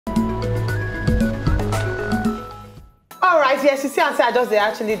guys, yes, you see, I just they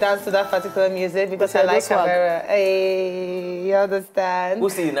actually dance to that particular music because I like camera. Hey, you understand? Who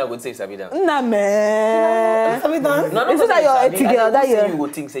say you now would say you sabi dance? Nah, man. Sabi dance? No, is it that you're a girl? That you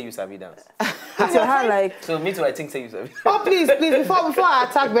would think say you sabi dance. It's your hand like. So me too, I think say you sabi. Oh, please, before I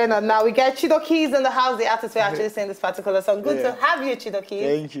attack Bernard now, we get CHIDOKEYS in the house. The artists were actually saying this particular song. Good to have you,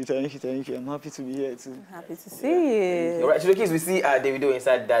 CHIDOKEYS. Thank you. I'm happy to be here too. Happy to see you. All right, CHIDOKEYS, we see DAVIDO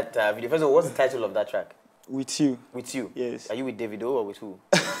inside that video. First of all, what's the title of that track? With you. With you? Yes. Are you with DAVIDO or with who?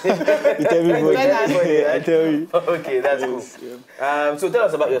 With everybody. I tell you. Okay, that's cool. Yeah. So tell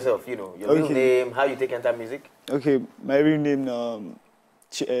us about yourself, you know, your real name, how you take enter music. Okay, my real name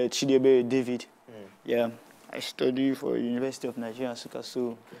Chidokeyes David. Yeah, I study for University of Nigeria,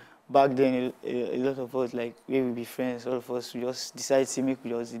 so back then a lot of us, like, we will be friends, all of us, we just decide to make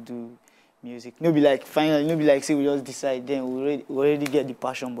we just do music. No be like finally, no be like say we just decide, then we already get the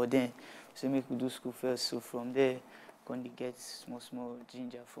passion, but then so make we do school first. So from there, going to get small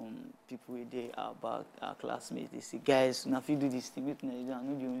ginger from people with there, our classmates. They say, guys, now if you do this thing, we can do, I'm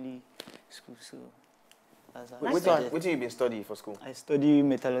not the only school. So that's how. What you been studying for school? I study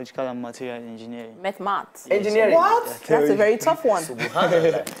metallurgical and material engineering. Maths. Engineering. What? That's a very tough one.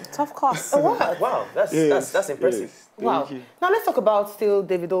 Tough course. Wow, that's impressive. Yes. Wow. Now let's talk about still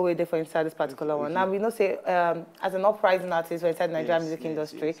Davido way there for inside this particular one. Now we know say as an uprising artist inside the Nigerian music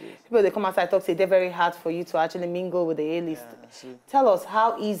industry, people they come outside talk say they're very hard for you to actually mingle with the A-list. Yeah, tell us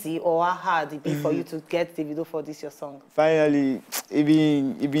how easy or how hard it be for you to get Davido for this your song. Finally, it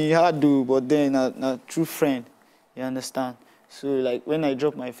been hard though, but then a true friend, you understand. So like when I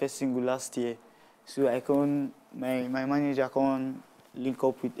dropped my first single last year, so my manager can link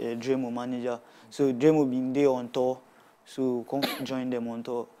up with a Dremo manager. So Dremo been there on tour. So come join them on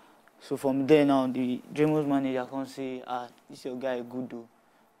tour. So from there now, the Dremo's manager can say, this your guy good though.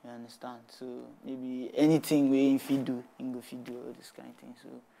 You understand? So maybe anything we fit do, he go fit do all this kind of thing. So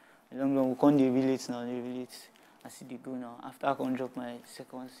long we can't relate now, they relate. I see they go now. After I can drop my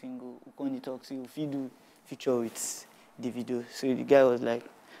second single, we can't talk, so if you do feature with DAVIDO. So the guy was like,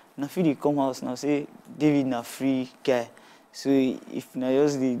 now if you come house now, say David na free guy. So if na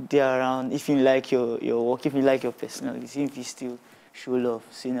just there around, if you like your work, if you like your personality, if you still show love,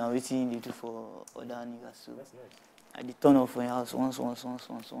 say now everything you do for other niggas. So that's nice. I did turn up for your house once, so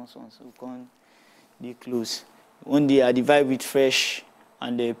we can't be close. One day I vibe with Fresh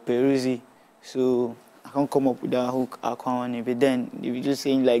and the Peruzzi, so I can't come up with that hook I can't, but then they were just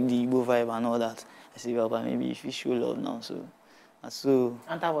saying like the Igbo vibe and all that. I said, well, but maybe if you show love now,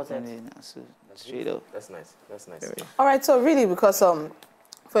 And that was it. Straight up. That's nice. That's nice. All right, so really, because for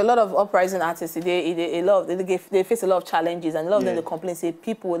a lot of uprising artists, they face a lot of challenges, and a lot of them they complain, say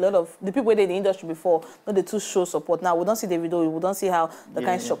a lot of the people in the industry before, not the too show support. Now we don't see Davido, we don't see how the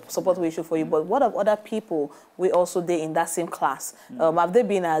kind of support we show for you. But what of other people we also did in that same class? Have they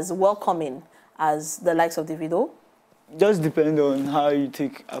been as welcoming as the likes of Davido? Just depend on how you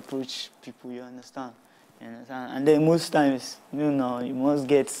approach people. You understand. And then most times, you must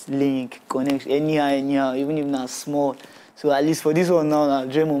get link, connect anyhow, even if not small. So at least for this one now,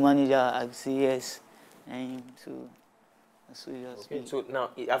 Dremo manager, I say yes. And so just okay. So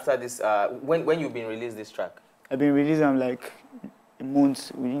now after this, when you've been released this track? I've been releasing like a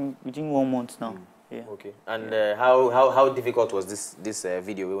month, within 1 month now. Yeah. Okay. And how difficult was this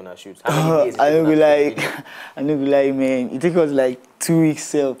video we wanna shoot? How many days? I don't be like, man. It took us like 2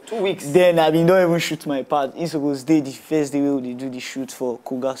 weeks. 2 weeks. Then I don't even shoot my part. It's supposed to be the first day we do the shoot for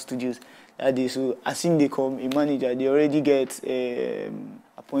Cougar Studios that day. So as soon they come, a manager, they already get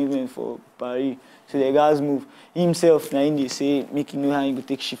appointment for Paris. So the guys move himself. Now they say making know how you go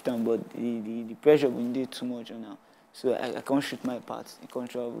take shift on, but the pressure will be too much now. So I can't shoot my parts, I can't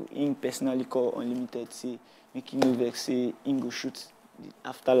travel. Him personally call Unlimited, say, making me vex, say, him go shoot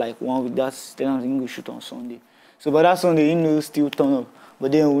after like 1 week, that's telling him go shoot on Sunday. So by that Sunday, he will still turn up.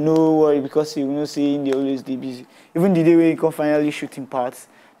 But then we no worry because he will not say they always be busy. Even the day where he can finally shoot in parts,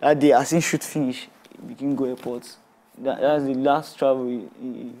 that day, as he shoot finish, he can go airports. That's the last travel he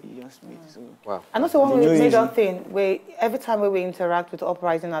just made. So. Wow. And also one major thing, where every time we interact with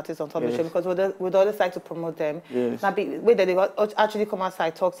uprising artists on top of the show, because we'd always like to promote them. Yes. Now, where they actually come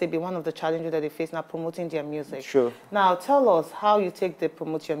outside, talk, say, be one of the challenges that they face now promoting their music. Sure. Now, tell us how you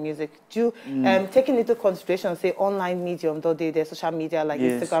promote your music. Do you, taking into consideration, say, online medium, though their social media like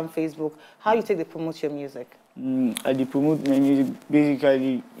Instagram, Facebook, how you promote your music? I promote my music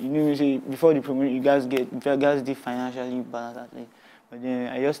basically. You know, say before the promotion, you guys the financially balanced. But then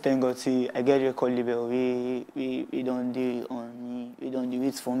I just thank God, say I get a record label. We don't do on me. We don't do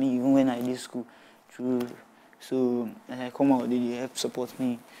it for me even when I did school through So I come out, they help support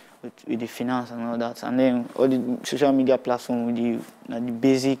me with the finance and all that. And then all the social media platform, the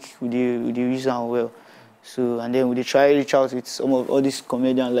basic, we use them well. So, and then we try to reach out with some of all these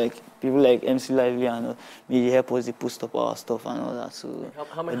comedians, like people like MC Lively and they help us, they post up our stuff and all that. So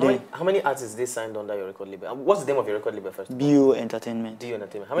how many artists they signed under your record label? What's the name of your record label first? BO Entertainment. BO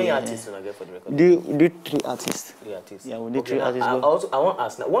Entertainment. How many artists do you get for the record label? We did 3 artists. 3 artists. Yeah, we did 3 artists. I want to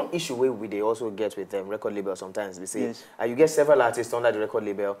ask now, one issue where they also get with them record label sometimes they say you get several artists under the record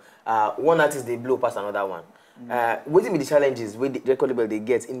label. One artist they blow past another one. What will be the challenges with the record label they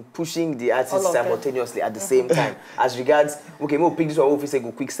get in pushing the artists simultaneously at the same time? As regards, okay, we'll pick this one, we'll say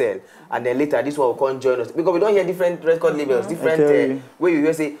go quick sell, and then later this one will come join us. Because we don't hear different record labels, different where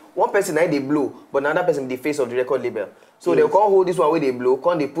you say one person they blow, but another person be the face of the record label. So they'll come hold this one where they blow,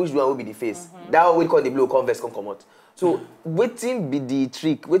 come they push the one will be the face. That one will call the blow, converse, come out. So, waiting be the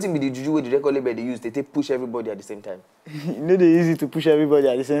trick, waiting be the juju with the record label they use, they push everybody at the same time. You know, they're easy to push everybody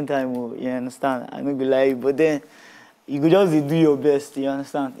at the same time, you understand? I'm not gonna lie, but then you could just do your best, you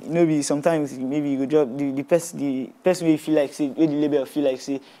understand? You know, sometimes maybe you could drop the person where you feel like, say, where the label feel like,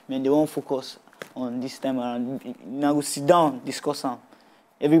 say, man, they won't focus on this time around. Now go sit down, discuss them.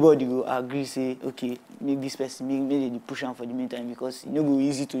 Everybody will agree, say, okay, make this person, make they push on for the meantime, because you know, go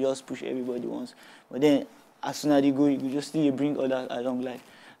easy to just push everybody once. But then, as soon as they go, you just still bring others along.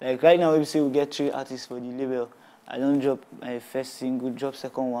 Like right now, we say we get 3 artists for the label. I don't drop my first single, drop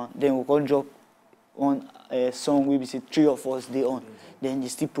second one. Then we can drop one song where we say 3 of us they on. Then they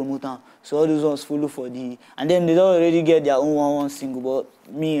still promote them. So all those ones follow for the, and then they don't already get their own one single. But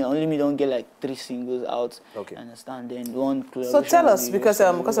only me don't get like 3 singles out. Okay. Understand? Then one. So tell us, because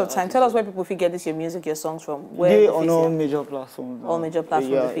of time, tell us where people can get this your music, your songs from. Where they on all major platforms. All major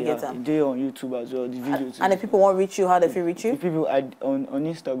platforms, they get them. They on YouTube as well. The video. And if people want to reach you, how they feel reach you? If people on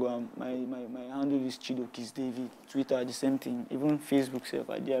Instagram, my handle is CHIDOKEYS David. Twitter, the same thing. Even Facebook,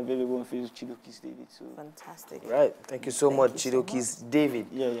 they are available on Facebook, CHIDOKEYS David. So fantastic. Right. Thank you so much, CHIDOKEYS David.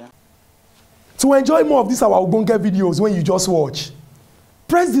 Yeah. To enjoy more of these our Ogbonge videos when you just watch,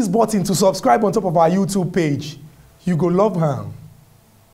 press this button to subscribe on top of our YouTube page. You go love am.